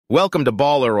Welcome to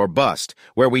Baller or Bust,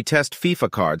 where we test FIFA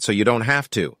cards so you don't have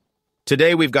to.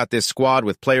 Today we've got this squad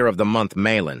with Player of the Month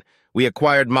Malen. We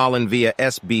acquired Malen via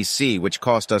SBC, which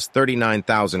cost us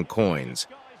 39,000 coins.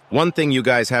 One thing you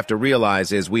guys have to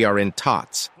realize is we are in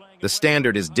TOTS. The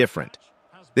standard is different.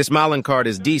 This Malen card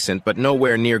is decent, but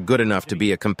nowhere near good enough to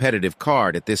be a competitive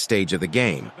card at this stage of the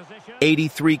game.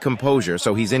 83 composure,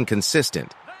 so he's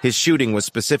inconsistent. His shooting was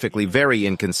specifically very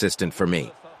inconsistent for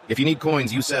me. If you need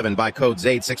coins, U7, buy code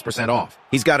ZAID 6% off.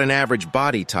 He's got an average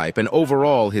body type, and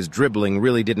overall his dribbling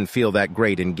really didn't feel that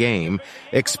great in game.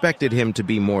 Expected him to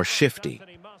be more shifty.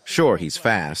 Sure, he's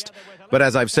fast, but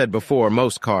as I've said before,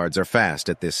 most cards are fast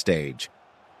at this stage.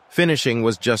 Finishing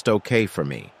was just okay for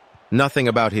me. Nothing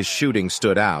about his shooting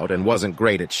stood out and wasn't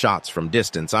great at shots from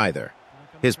distance either.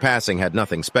 His passing had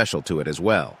nothing special to it as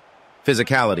well.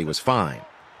 Physicality was fine.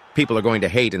 People are going to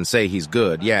hate and say he's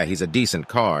good. Yeah, he's a decent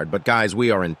card, but guys,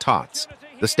 we are in TOTS.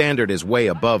 The standard is way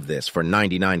above this for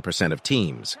 99% of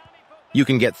teams. You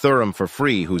can get Thuram for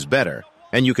free, who's better,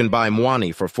 and you can buy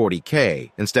Mwani for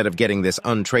 40k instead of getting this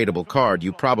untradeable card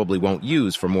you probably won't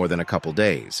use for more than a couple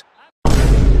days.